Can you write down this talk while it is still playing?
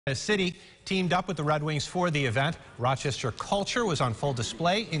The city teamed up with the Red Wings for the event. Rochester culture was on full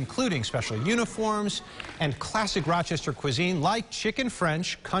display, including special uniforms and classic Rochester cuisine like chicken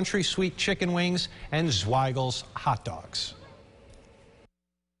French, country sweet chicken wings, and Zweigel's hot dogs.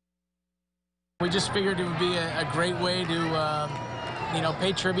 We just figured it would be a great way to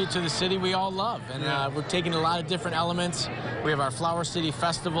pay tribute to the city we all love. And we're taking a lot of different elements. We have our Flower City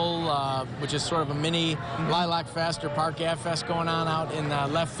Festival, which is sort of a mini Lilac Fest or Park Ave Fest going on out in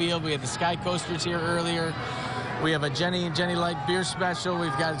left field. We had the Sky Coasters here earlier. We have a Jenny Light beer special.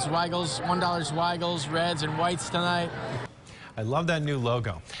 We've got Zweigel's, $1 Zweigel's, reds and whites tonight. I love that new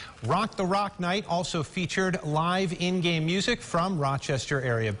logo. Roc the Roc Night also featured live in-game music from Rochester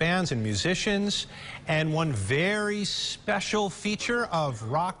area bands and musicians. And one very special feature of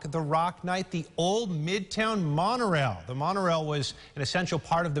Roc the Roc Night, the old Midtown monorail. The monorail was an essential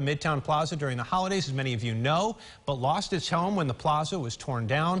part of the Midtown Plaza during the holidays, as many of you know, but lost its home when the plaza was torn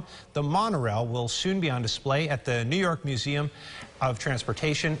down. The monorail will soon be on display at the New York Museum of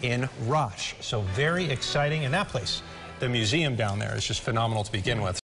Transportation in Rush. So very exciting, and that place, the museum down there, is just phenomenal to begin with.